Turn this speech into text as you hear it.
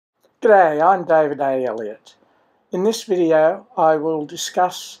G'day, I'm David A. Elliott. In this video I will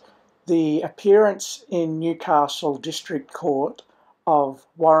discuss the appearance in Newcastle District Court of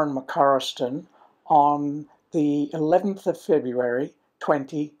Warren McCorriston on the 11th of February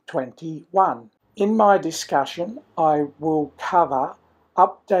 2021. In my discussion I will cover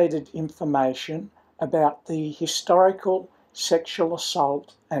updated information about the historical sexual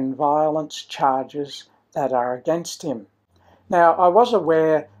assault and violence charges that are against him. Now, I was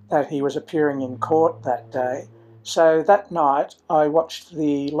aware that he was appearing in court that day, so that night I watched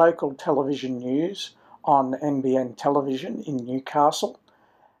the local television news on NBN television in Newcastle,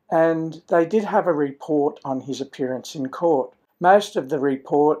 and they did have a report on his appearance in court. Most of the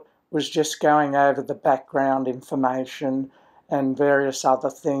report was just going over the background information and various other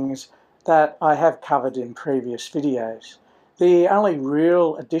things that I have covered in previous videos. The only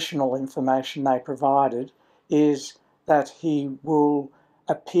real additional information they provided is that he will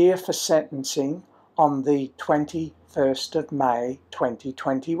appear for sentencing on the 21st of May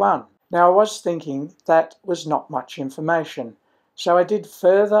 2021. Now I was thinking that was not much information, so I did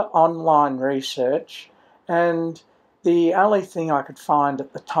further online research, and the only thing I could find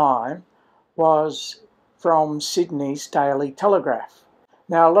at the time was from Sydney's Daily Telegraph.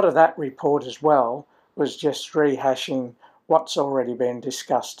 Now a lot of that report as well was just rehashing what's already been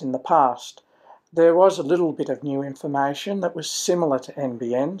discussed in the past. There was a little bit of new information that was similar to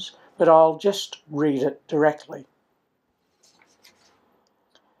NBN's, but I'll just read it directly.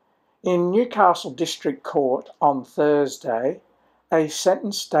 In Newcastle District Court on Thursday, a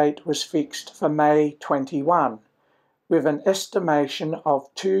sentence date was fixed for May 21, with an estimation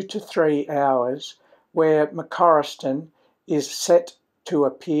of 2 to 3 hours where McCorriston is set to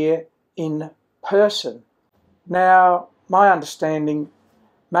appear in person. Now, my understanding,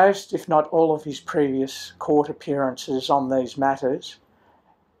 most, if not all, of his previous court appearances on these matters,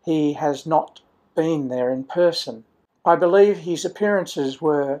 he has not been there in person. I believe his appearances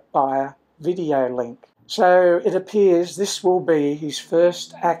were via video link. So it appears this will be his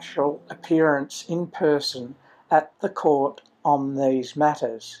first actual appearance in person at the court on these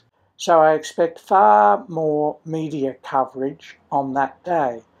matters. So I expect far more media coverage on that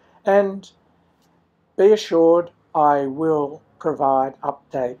day. And be assured I will provide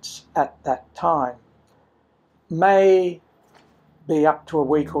updates at that time. May be up to a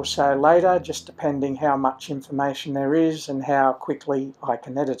week or so later, just depending how much information there is and how quickly I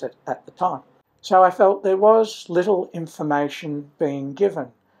can edit it at the time. So I felt there was little information being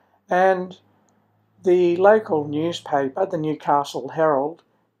given, and the local newspaper, the Newcastle Herald,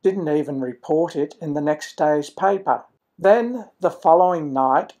 didn't even report it in the next day's paper. Then the following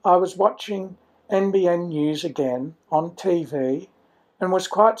night I was watching NBN News again on TV and was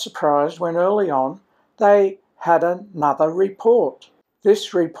quite surprised when early on they had another report.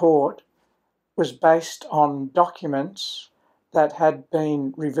 This report was based on documents that had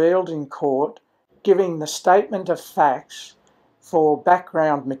been revealed in court, giving the statement of facts for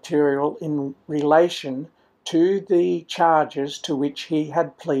background material in relation to the charges to which he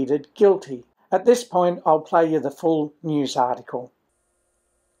had pleaded guilty. At this point I'll play you the full news article.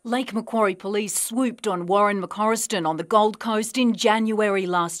 Lake Macquarie Police swooped on Warren McCorriston on the Gold Coast in January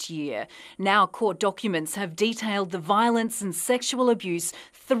last year. Now court documents have detailed the violence and sexual abuse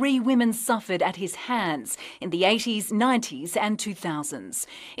 3 women suffered at his hands in the 80s, 90s and 2000s.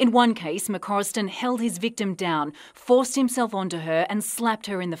 In one case, McCorriston held his victim down, forced himself onto her and slapped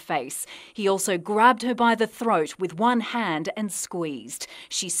her in the face. He also grabbed her by the throat with one hand and squeezed.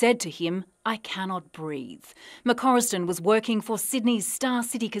 She said to him, "I cannot breathe." McCorriston was working for Sydney's Star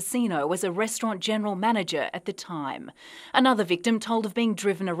City Casino as a restaurant general manager at the time. Another victim told of being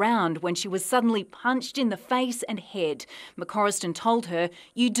driven around when she was suddenly punched in the face and head. McCorriston told her,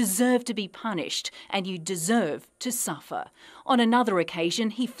 "You deserve to be punished and you deserve to suffer." On another occasion,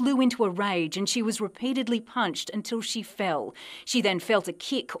 he flew into a rage and she was repeatedly punched until she fell. She then felt a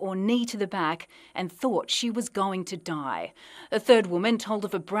kick or knee to the back and thought she was going to die. A third woman told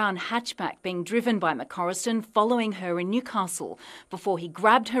of a brown hatchback being driven by McCorriston following her in Newcastle before he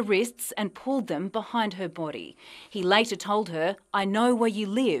grabbed her wrists and pulled them behind her body. He later told her, "I know where you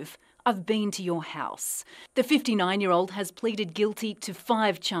live. I've been to your house." The 59-year-old has pleaded guilty to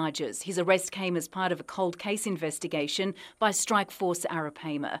 5 charges. His arrest came as part of a cold case investigation by Strike Force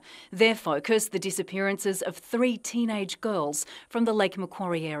Arapaima. Their focus, the disappearances of 3 teenage girls from the Lake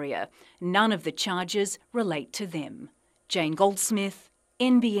Macquarie area. None of the charges relate to them. Jane Goldsmith,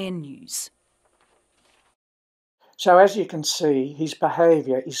 NBN News. So as you can see, his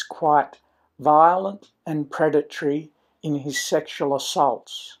behaviour is quite violent and predatory in his sexual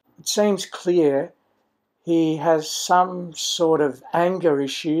assaults. It seems clear he has some sort of anger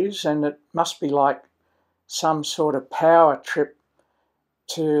issues, and it must be like some sort of power trip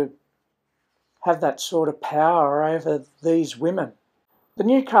to have that sort of power over these women. The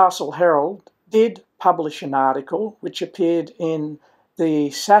Newcastle Herald did publish an article which appeared in the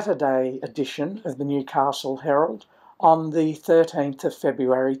Saturday edition of the Newcastle Herald on the 13th of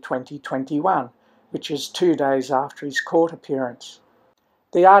February 2021, which is 2 days after his court appearance.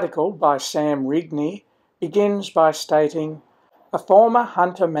 The article by Sam Rigney begins by stating, "A former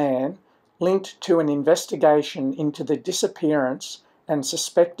Hunter man linked to an investigation into the disappearance and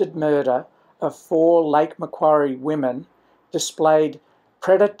suspected murder of 4 Lake Macquarie women displayed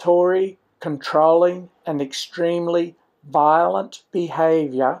predatory, controlling and extremely violent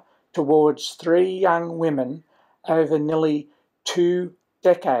behaviour towards 3 young women over nearly 2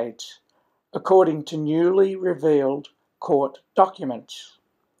 decades, according to newly revealed court documents."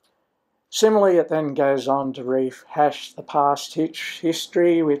 Similarly, it then goes on to rehash the past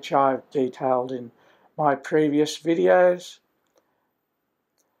history, which I've detailed in my previous videos.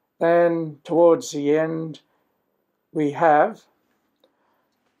 Then, towards the end, we have,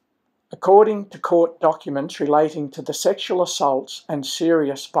 according to court documents relating to the sexual assaults and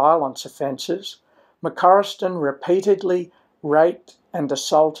serious violence offences, McCorriston repeatedly raped and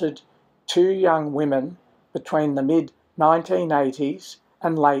assaulted 2 young women between the mid-1980s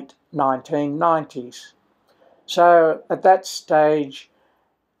and late 1990s. So at that stage,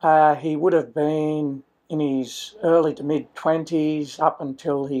 he would have been in his early to mid-20s up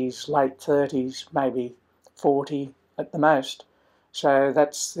until his late 30s, maybe 40 at the most. So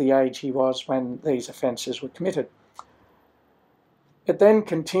that's the age he was when these offences were committed. It then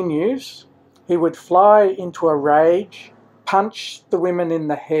continues, he would fly into a rage, punch the women in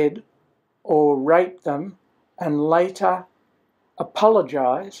the head or rape them, and later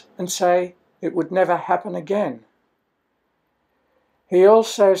apologise and say it would never happen again. He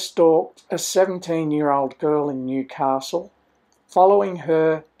also stalked a 17-year-old girl in Newcastle, following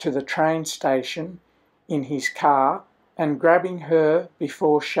her to the train station in his car and grabbing her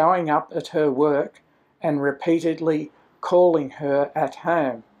before showing up at her work and repeatedly calling her at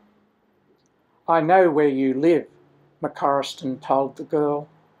home. "I know where you live," McCorriston told the girl,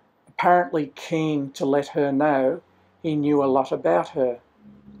 apparently keen to let her know he knew a lot about her.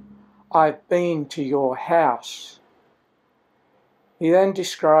 "I've been to your house." He then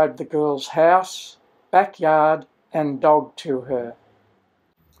described the girl's house, backyard and dog to her.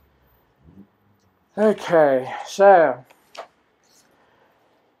 Okay, so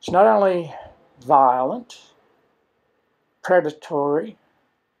it's not only violent, predatory,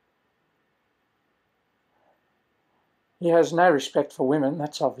 he has no respect for women,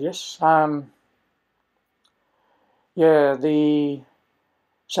 that's obvious.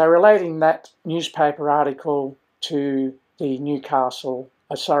 So relating that newspaper article to the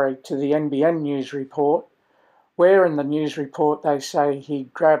to the NBN news report, where in the news report they say he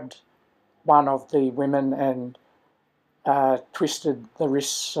grabbed one of the women and twisted the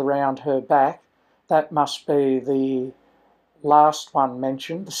wrists around her back, that must be the last one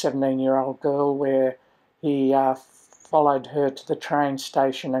mentioned, the 17-year-old girl, where he followed her to the train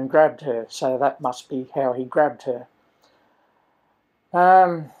station and grabbed her. So that must be how he grabbed her.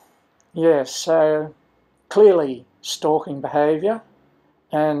 Yes, so clearly stalking behaviour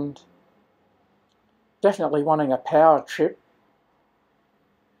and definitely wanting a power trip.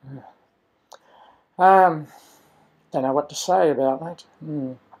 Don't know what to say about that.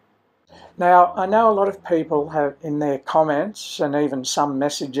 Now, I know a lot of people have, in their comments and even some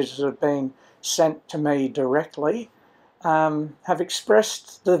messages that have been sent to me directly, have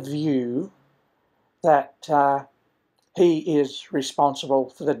expressed the view that he is responsible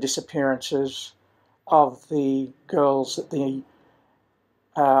for the disappearances of the girls that the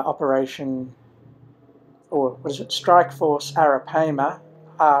Operation, or what is it, Strike Force Arapaima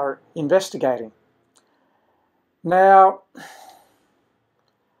are investigating. Now,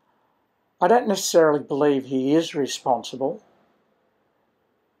 I don't necessarily believe he is responsible.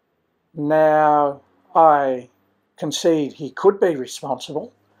 Now, I concede he could be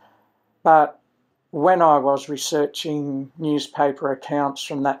responsible, but when I was researching newspaper accounts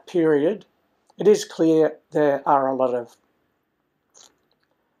from that period, it is clear there are a lot of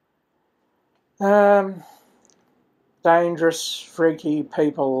dangerous, freaky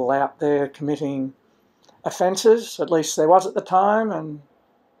people out there committing offences. At least there was at the time, and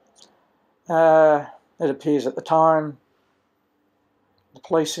it appears at the time the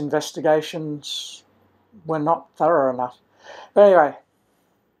police investigations were not thorough enough. But anyway,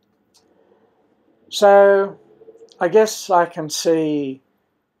 so I guess I can see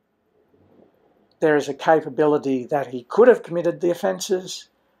there is a capability that he could have committed the offences,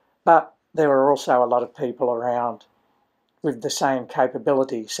 but there were also a lot of people around with the same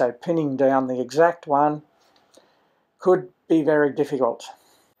capability, so pinning down the exact one could be very difficult.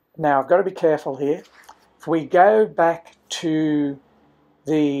 Now, I've got to be careful here. If we go back to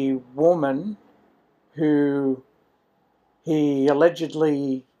the woman who he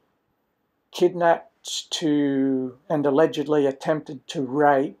allegedly kidnapped and allegedly attempted to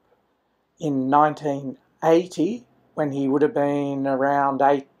rape in 1980, when he would have been around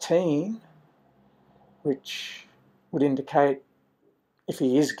 18, which would indicate if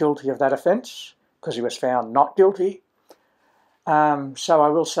he is guilty of that offence, because he was found not guilty. So I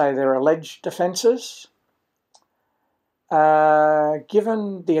will say they're alleged offences.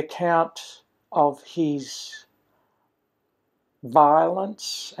 Given the account of his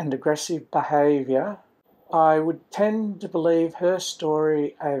violence and aggressive behaviour, I would tend to believe her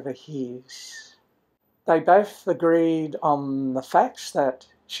story over his. They both agreed on the facts that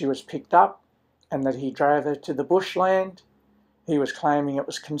she was picked up and that he drove her to the bushland. He was claiming it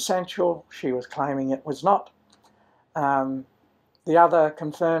was consensual, she was claiming it was not. The other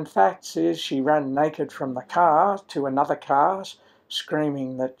confirmed facts is she ran naked from the car to another car,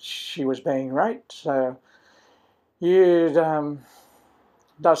 screaming that she was being raped. So it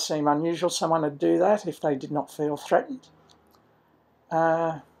does seem unusual someone would do that if they did not feel threatened.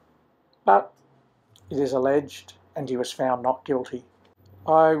 But it is alleged and he was found not guilty.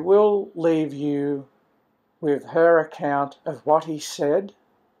 I will leave you with her account of what he said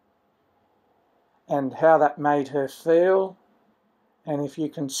and how that made her feel. And if you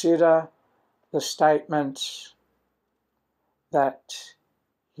consider the statements that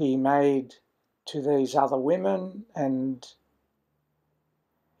he made to these other women and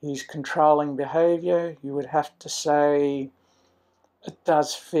his controlling behaviour, you would have to say it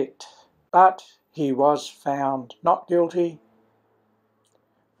does fit. But he was found not guilty.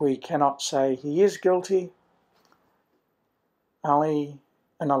 We cannot say he is guilty. Only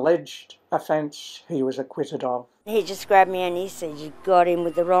an alleged offence he was acquitted of. He just grabbed me and he said, "You got him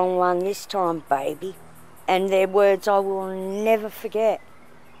with the wrong one this time, baby." And they're words I will never forget.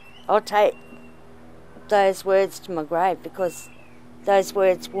 I'll take those words to my grave because those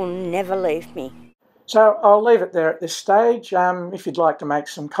words will never leave me. So I'll leave it there at this stage. If you'd like to make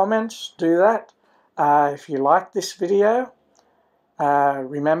some comments, do that. If you like this video,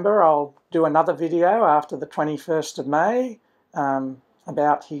 remember I'll do another video after the 21st of May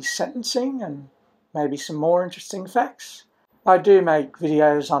about his sentencing and maybe some more interesting facts. I do make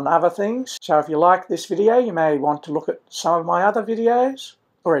videos on other things, so if you like this video, you may want to look at some of my other videos,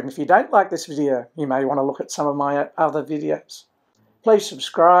 or even if you don't like this video, you may want to look at some of my other videos. Please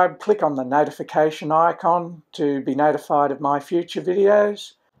subscribe, click on the notification icon to be notified of my future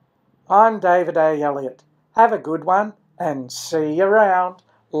videos. I'm David A. Elliott. Have a good one and see you around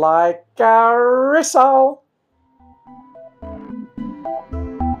like a rissole.